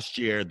last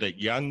year that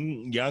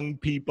young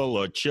people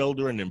or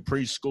children and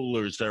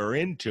preschoolers are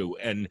into,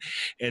 and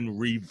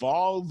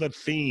revolve the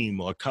theme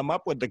or come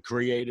up with a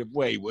creative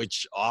way,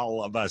 which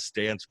all of us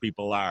dance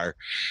people are,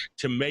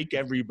 to make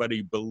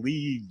everybody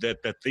believe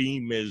that the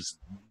theme is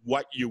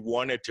what you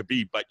want it to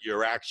be, but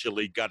you're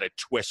actually got a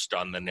twist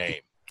on the name.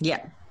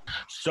 Yeah.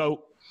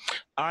 So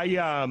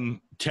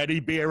Teddy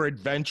Bear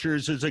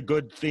Adventures is a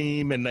good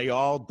theme, and they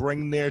all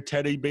bring their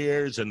teddy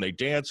bears and they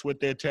dance with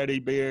their teddy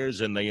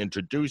bears and they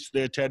introduce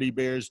their teddy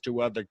bears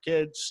to other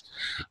kids.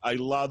 I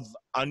love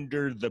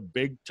Under the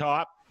Big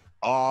Top,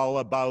 all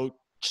about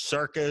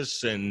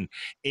circus and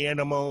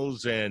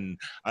animals, and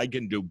I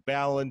can do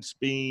balance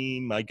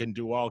beam. I can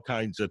do all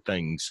kinds of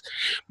things.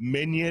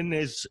 Minion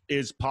is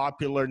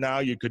popular now.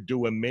 You could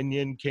do a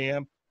Minion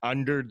camp.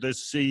 Under the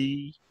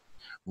Sea.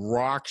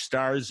 Rock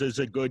Stars is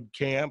a good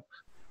camp.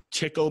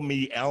 Tickle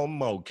Me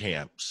Elmo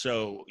camp.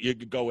 So you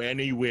could go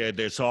anywhere.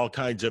 There's all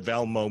kinds of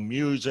Elmo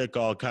music,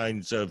 all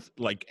kinds of,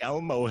 like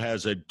Elmo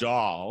has a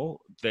doll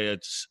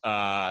that's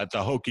the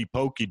Hokey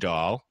Pokey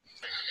doll.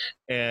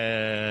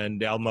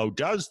 And Elmo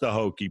does the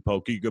Hokey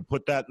Pokey. You could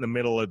put that in the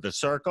middle of the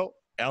circle.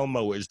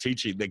 Elmo is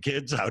teaching the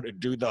kids how to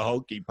do the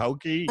Hokey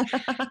Pokey.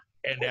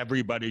 And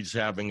everybody's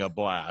having a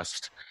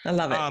blast. I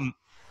love it.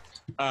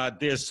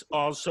 There's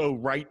also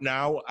right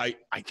now, I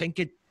think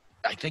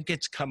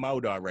it's come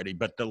out already,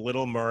 but The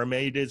Little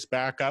Mermaid is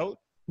back out.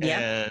 Yeah.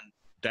 And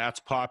that's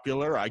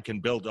popular. I can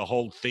build a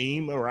whole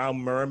theme around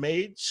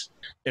mermaids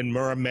and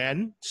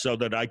mermen so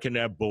that I can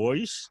have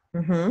boys.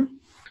 Mm-hmm.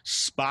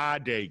 Spa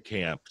day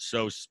camp.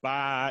 So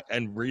spa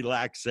and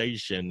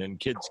relaxation, and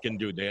kids can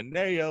do their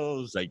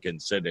nails. They can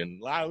sit in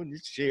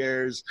lounge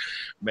chairs,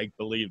 make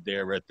believe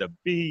they're at the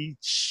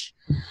beach.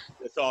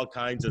 There's all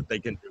kinds of, they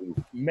can do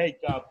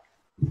makeup.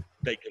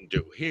 They can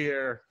do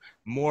hair,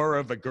 more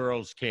of a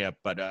girls' camp,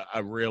 but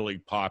a really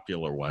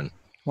popular one.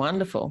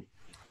 Wonderful.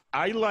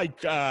 I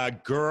like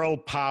girl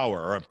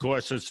power. Of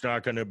course, it's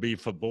not going to be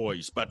for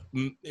boys, but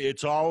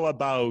it's all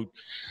about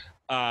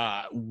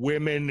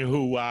women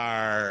who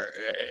are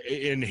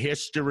in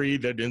history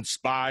that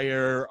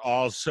inspire,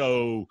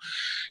 also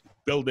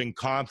building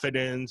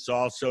confidence,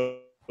 also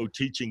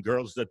teaching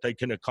girls that they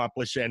can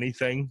accomplish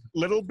anything. A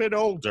little bit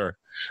older.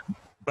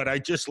 But I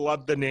just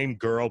love the name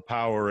Girl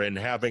Power, and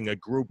having a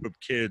group of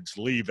kids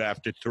leave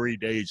after 3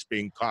 days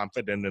being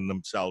confident in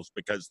themselves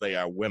because they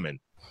are women.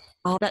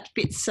 Oh, that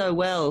fits so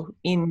well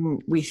in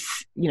with,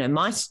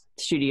 my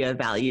studio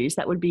values.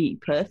 That would be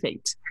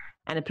perfect,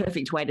 and a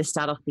perfect way to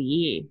start off the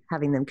year,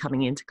 having them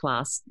coming into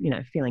class,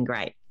 feeling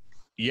great.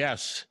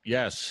 Yes.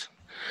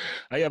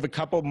 I have a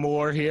couple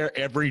more here.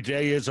 Every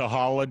day is a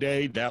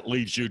holiday. That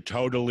leaves you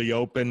totally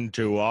open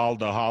to all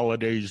the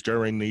holidays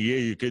during the year.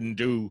 You can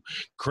do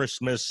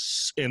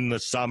Christmas in the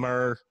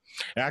summer.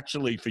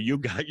 Actually, for you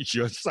guys,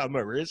 your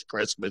summer is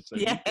Christmas.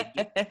 Yeah.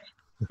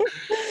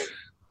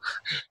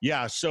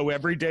 Yeah, so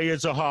every day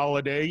is a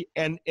holiday.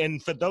 And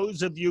for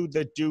those of you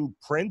that do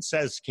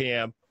Princess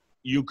Camp,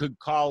 you could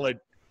call it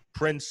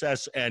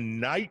Princess and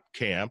Knight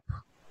Camp.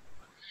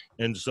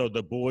 And so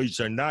the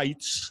boys are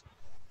knights.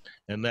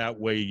 And that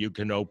way you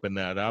can open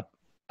that up.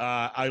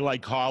 I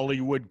like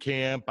Hollywood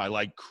Camp. I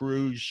like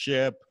cruise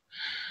ship.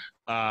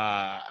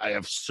 I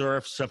have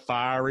surf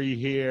safari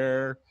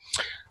here.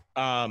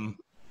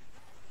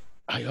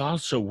 I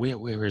also,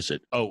 where is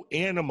it? Oh,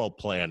 Animal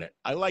Planet.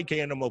 I like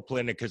Animal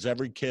Planet because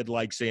every kid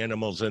likes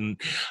animals,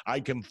 and I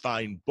can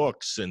find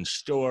books and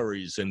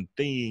stories and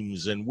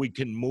themes, and we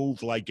can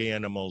move like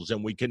animals,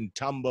 and we can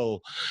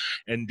tumble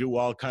and do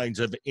all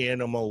kinds of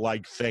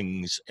animal-like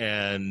things,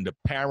 and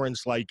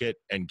parents like it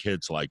and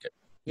kids like it.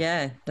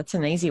 Yeah, that's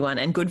an easy one,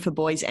 and good for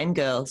boys and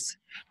girls.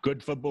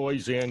 Good for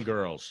boys and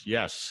girls,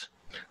 yes.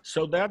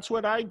 So that's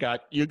what I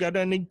got. You got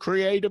any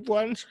creative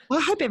ones? Well,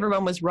 I hope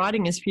everyone was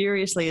writing as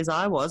furiously as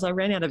I was. I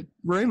ran out of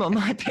room on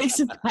my piece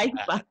of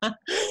paper.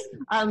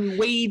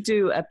 We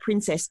do a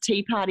princess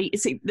tea party.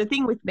 See, the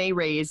thing with me,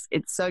 Ree, is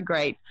it's so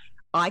great.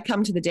 I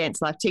come to the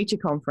Dance Life Teacher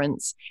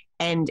Conference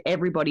and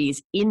everybody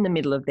is in the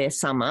middle of their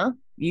summer.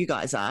 You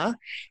guys are.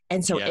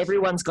 And so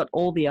everyone's got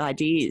all the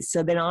ideas.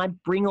 So then I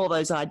bring all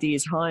those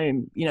ideas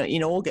home,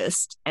 in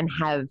August and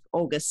have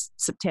August,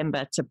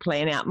 September to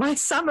plan out my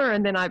summer.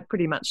 And then I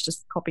pretty much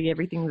just copy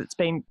everything that's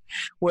been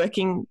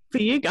working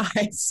for you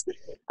guys.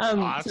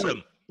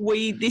 Awesome. So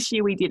this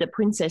year we did a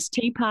princess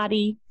tea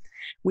party.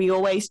 We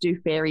always do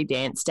Fairy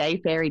Dance Day.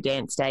 Fairy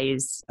Dance Day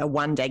is a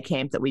one-day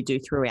camp that we do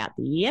throughout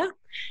the year.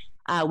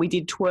 We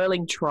did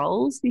Twirling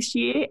Trolls this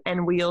year,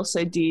 and we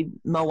also did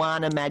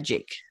Moana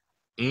Magic.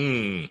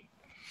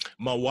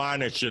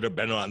 Moana should have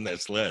been on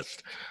this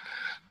list.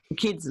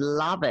 Kids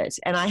love it.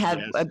 And I have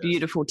a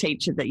beautiful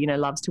teacher that,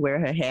 loves to wear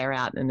her hair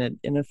out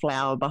and a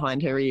flower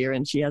behind her ear,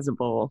 and she has a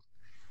ball.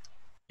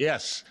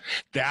 Yes,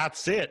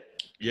 that's it.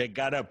 You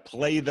got to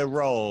play the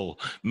role.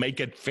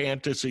 Make it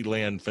fantasy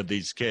land for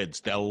these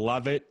kids. They'll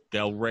love it.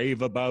 They'll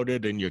rave about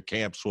it, and your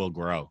camps will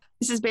grow.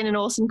 This has been an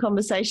awesome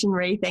conversation,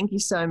 Ree. Thank you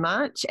so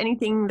much.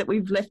 Anything that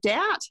we've left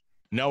out?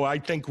 No, I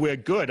think we're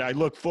good. I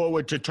look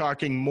forward to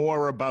talking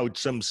more about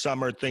some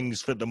summer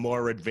things for the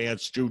more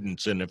advanced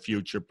students in a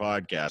future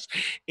podcast.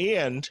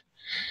 And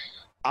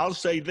I'll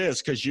say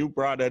this because you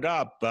brought it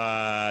up.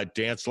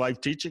 Dance Life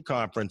Teacher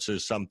Conference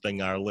is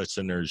something our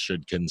listeners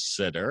should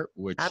consider,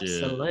 which is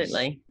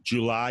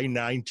July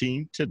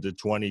 19th to the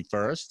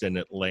 21st in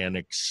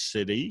Atlantic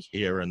City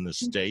here in the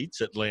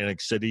States, Atlantic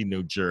City,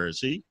 New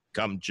Jersey.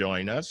 Come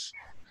join us.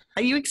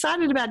 Are you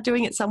excited about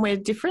doing it somewhere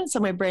different,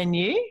 somewhere brand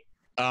new?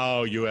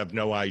 Oh, you have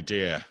no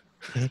idea.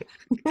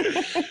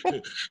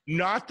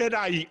 Not that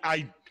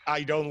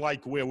I don't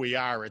like where we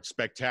are. It's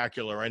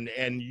spectacular. And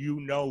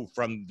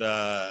from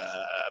the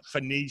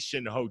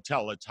Phoenician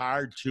Hotel, it's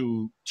hard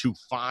to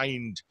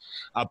find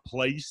a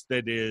place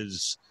that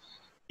is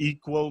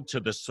equal to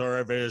the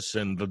service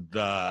and the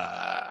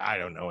I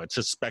don't know. It's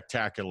a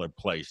spectacular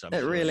place.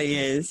 It really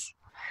is.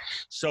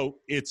 So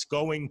it's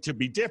going to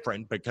be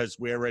different because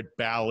we're at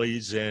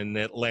Bally's in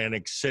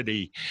Atlantic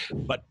City.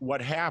 But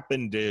what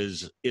happened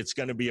is it's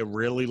going to be a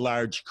really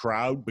large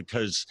crowd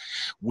because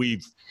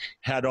we've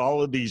had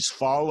all of these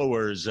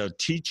followers of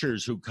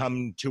teachers who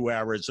come to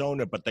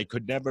Arizona, but they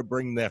could never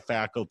bring their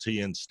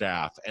faculty and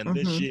staff. And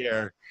this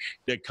year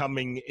they're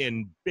coming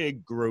in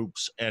big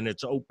groups, and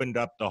it's opened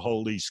up the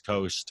whole East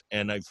Coast.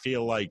 And I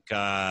feel like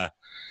I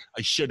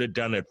should have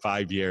done it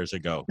 5 years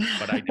ago,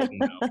 but I didn't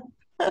know.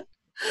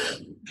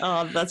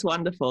 Oh, that's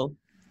wonderful.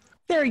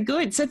 Very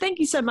good. So thank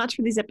you so much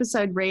for this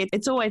episode, Ree.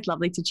 It's always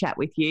lovely to chat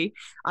with you.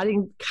 I'd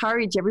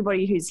encourage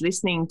everybody who's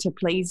listening to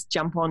please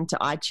jump on to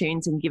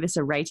iTunes and give us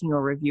a rating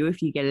or review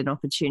if you get an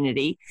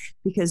opportunity,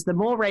 because the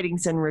more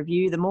ratings and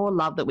review, the more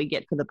love that we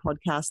get for the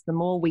podcast, the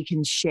more we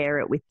can share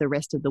it with the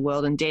rest of the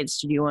world and dance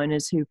studio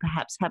owners who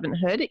perhaps haven't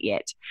heard it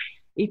yet.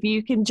 If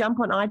you can jump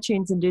on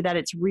iTunes and do that,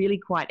 it's really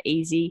quite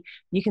easy.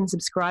 You can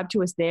subscribe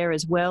to us there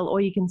as well,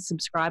 or you can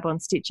subscribe on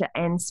Stitcher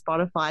and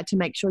Spotify to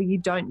make sure you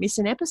don't miss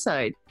an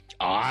episode.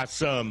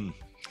 Awesome.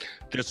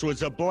 This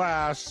was a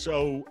blast.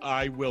 So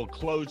I will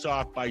close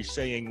off by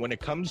saying when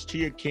it comes to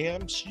your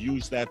camps,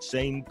 use that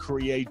same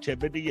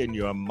creativity in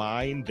your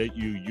mind that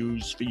you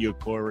use for your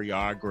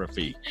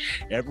choreography.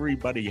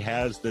 Everybody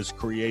has this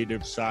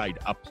creative side.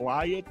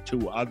 Apply it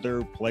to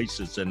other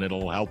places and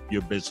it'll help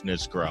your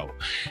business grow.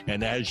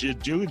 And as you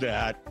do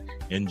that,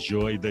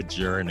 enjoy the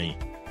journey.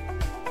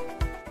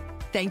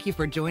 Thank you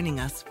for joining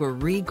us for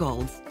Ree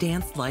Gold's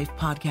Dance Life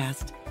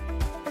Podcast.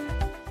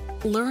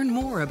 Learn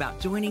more about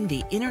joining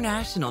the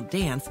International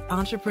Dance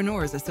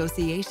Entrepreneurs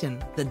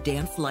Association, the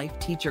Dance Life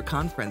Teacher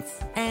Conference,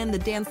 and the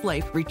Dance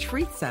Life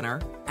Retreat Center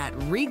at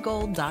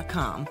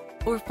regold.com,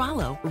 or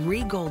follow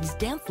Ree Gold's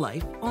Dance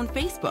Life on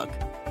Facebook.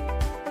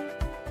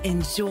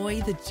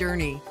 Enjoy the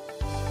journey.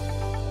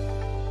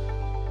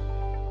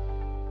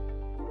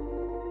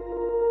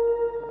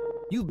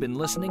 You've been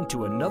listening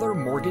to another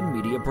Morgan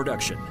Media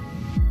production.